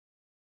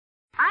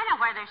I know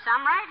where there's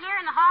some, right here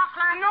in the hall,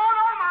 clerk. No,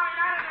 Molly,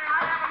 not in there.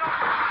 I'll have a look.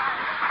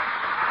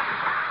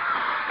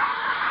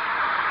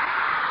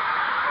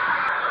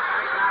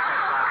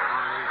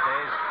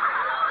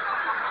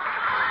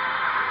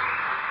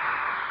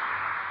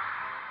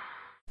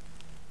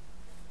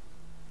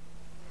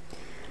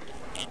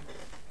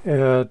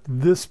 At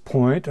this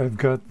point, I've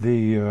got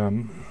the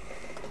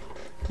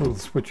little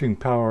switching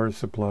power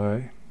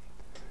supply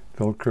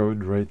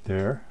velcroed right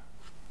there.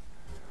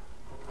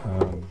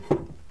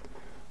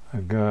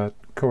 I've got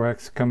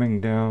coax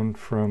coming down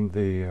from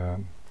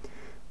the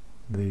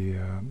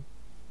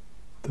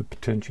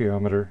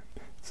potentiometer.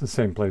 It's the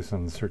same place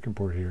on the circuit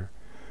board here.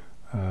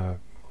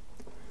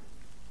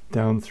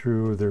 Down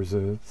through, there's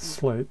a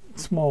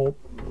small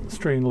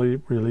strain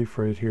relief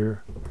right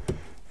here.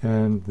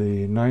 And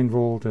the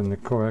 9-volt and the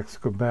coax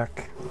go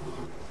back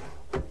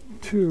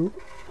to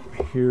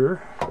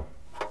here,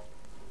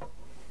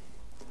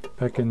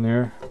 back in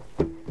there.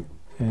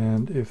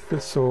 And if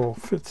this all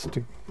fits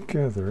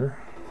together,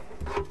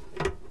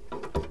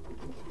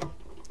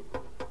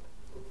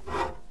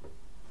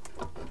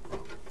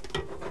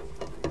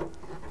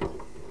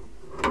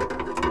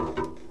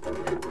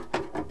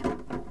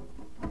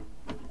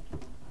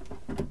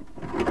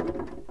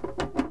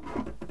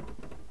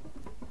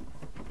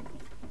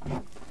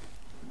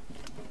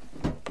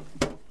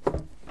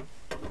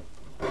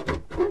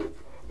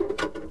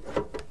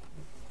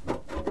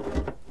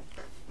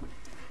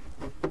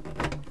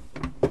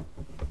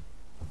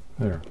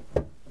 there.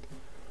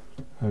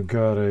 I've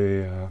got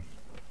a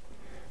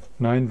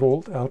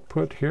 9-volt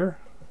output here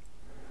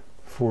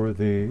for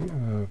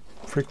the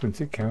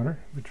frequency counter,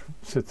 which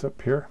sits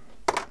up here,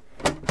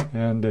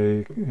 and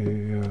a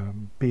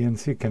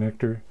BNC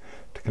connector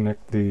to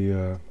connect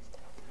the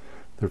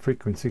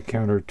frequency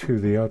counter to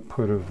the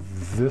output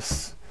of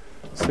this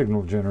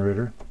signal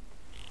generator.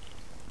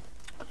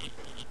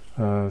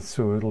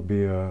 So it'll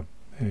be a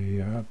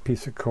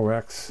piece of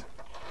coax,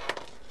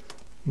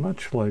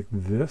 much like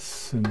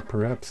this, and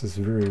perhaps this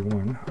very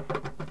one.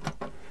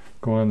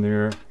 Go on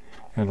there,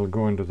 and it'll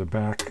go into the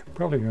back,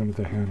 probably under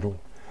the handle,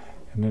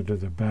 and into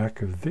the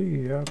back of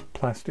the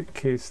plastic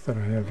case that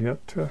I have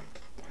yet to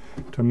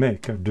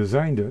make. I've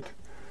designed it.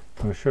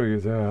 I'll show you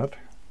that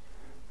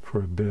for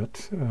a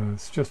bit.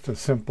 It's just a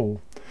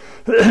simple,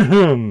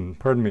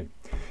 pardon me,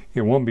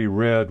 it won't be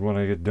red when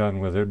I get done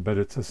with it, but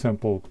it's a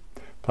simple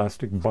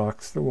plastic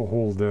box that will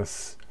hold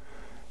this,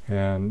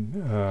 and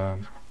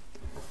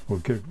we'll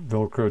get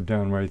velcroed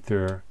down right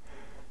there.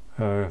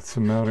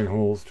 Some mounting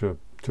holes to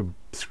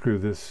screw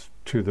this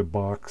to the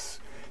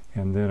box,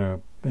 and then a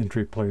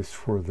entry place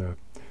for the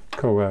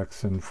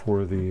coax and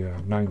for the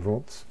 9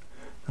 volts.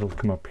 It'll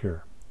come up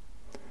here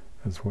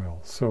as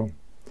well. So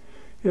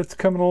it's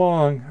coming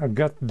along. I've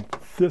got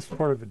this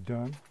part of it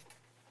done.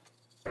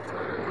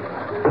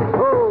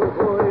 Oh,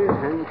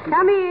 boys.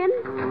 Come in.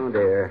 Oh,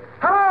 dear.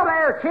 Hello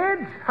there,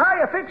 kids. How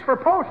you fixed for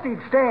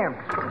postage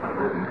stamps?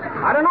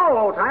 I don't know,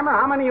 old-timer.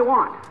 How many you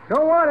want?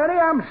 Don't want any.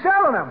 I'm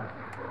selling them.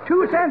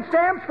 2-cent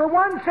stamps for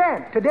 1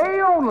 cent.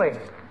 Today only.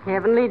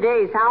 Heavenly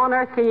days. How on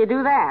earth can you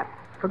do that?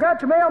 Forgot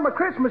to mail my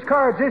Christmas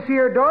cards this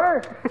year,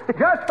 daughter.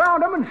 Just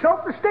found them and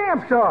soaked the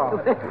stamps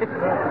off.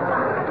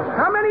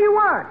 How many you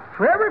want?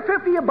 For every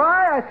 50 you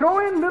buy, I throw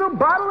in a little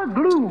bottle of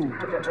glue.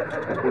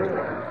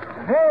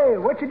 Hey,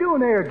 what you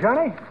doing there,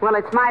 Johnny? Well,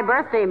 it's my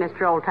birthday,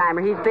 Mr.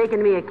 Oldtimer. He's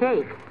baking me a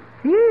cake.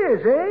 He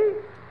is, eh?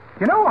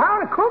 You know how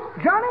to cook,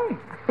 Johnny?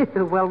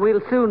 Well,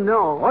 we'll soon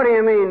know. What do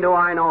you mean, do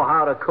I know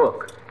how to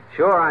cook?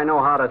 Sure, I know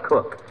how to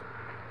cook.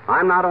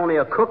 I'm not only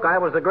a cook, I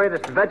was the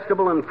greatest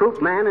vegetable and fruit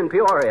man in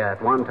Peoria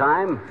at one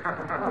time.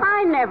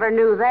 I never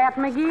knew that,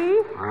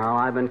 McGee. Well,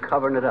 I've been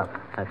covering it up,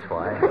 that's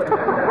why.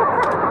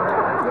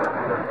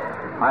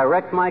 I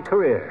wrecked my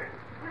career.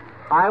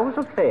 I was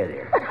a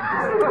failure.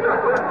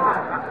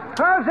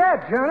 How's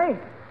that, Johnny?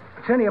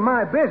 It's any of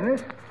my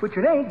business, which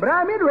it ain't, but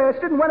I'm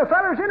interested, and when a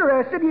feller's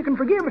interested, you can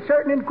forgive a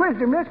certain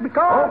inquisitiveness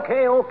because...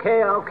 Okay, I'll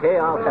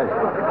tell you.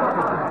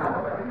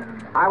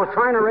 I was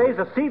trying to raise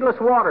a seedless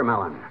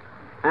watermelon,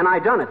 and I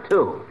done it,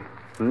 too.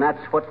 And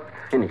that's what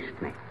finished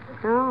me.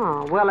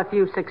 Oh, well, if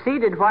you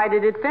succeeded, why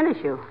did it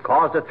finish you?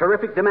 Caused a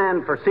terrific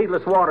demand for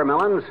seedless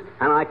watermelons,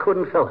 and I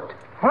couldn't fill it.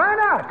 Why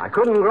not? I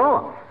couldn't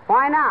grow them.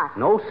 Why not?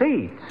 No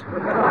seeds.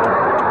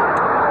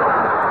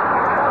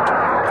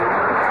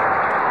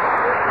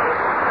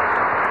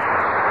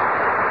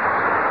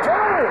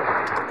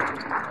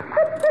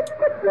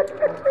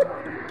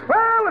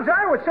 Well, as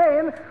I was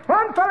saying,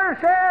 one feller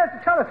says to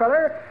t'other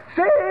feller,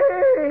 say,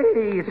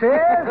 he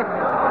says.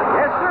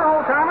 Yes, sir,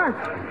 old-timer.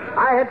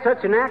 I had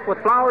such a knack with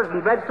flowers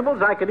and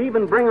vegetables, I could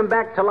even bring them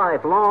back to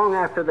life long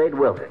after they'd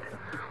wilted.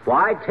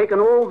 Why, take an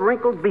old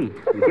wrinkled beet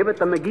and give it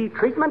the McGee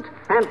treatment,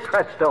 and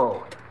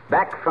presto,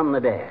 back from the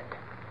dead.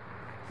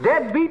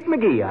 Dead Beat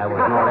McGee, I was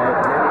known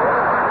as.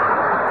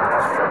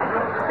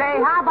 Say,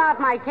 how about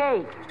my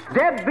cake?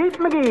 Deadbeat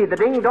McGee, the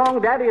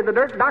ding-dong daddy of the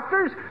dirt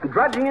doctors,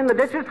 drudging in the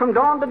ditches from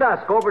dawn to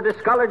dusk over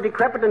discolored,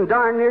 decrepit, and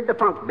darn near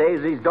defunct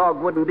daisies,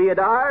 dogwood and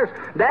deodars,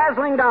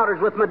 dazzling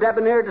doubters with my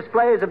debonair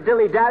displays of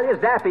dilly-dallies,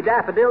 daffy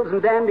daffodils,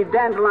 and dandy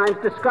dandelions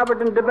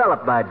discovered and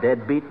developed by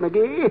Deadbeat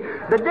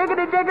McGee, the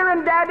diggity-digger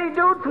and daddy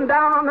dude from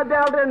down on the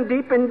Delta and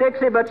deep in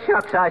Dixie, but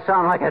shucks, I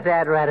sound like a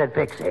dad-ratted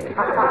pixie.